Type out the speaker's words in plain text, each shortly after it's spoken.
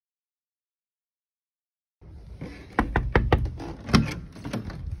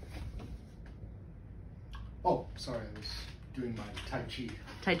Sorry, I was doing my Tai Chi.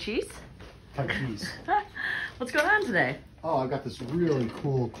 Tai Chi's? Tai Chi's. What's going on today? Oh, I got this really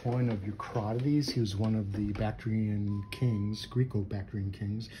cool coin of Eucratides. He was one of the Bactrian kings, Greco-Bactrian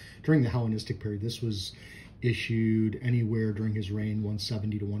kings, during the Hellenistic period. This was issued anywhere during his reign,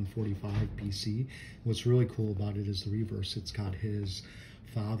 170 to 145 BC. What's really cool about it is the reverse. It's got his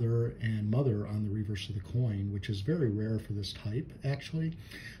father and mother on the reverse of the coin, which is very rare for this type, actually.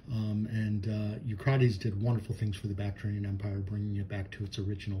 Eucratides did wonderful things for the Bactrian Empire, bringing it back to its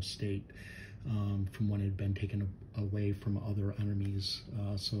original state from when it had been taken away from other enemies.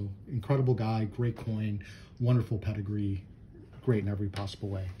 So incredible guy, great coin, wonderful pedigree, great in every possible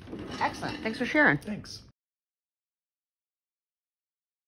way. Excellent. Thanks for sharing. Thanks.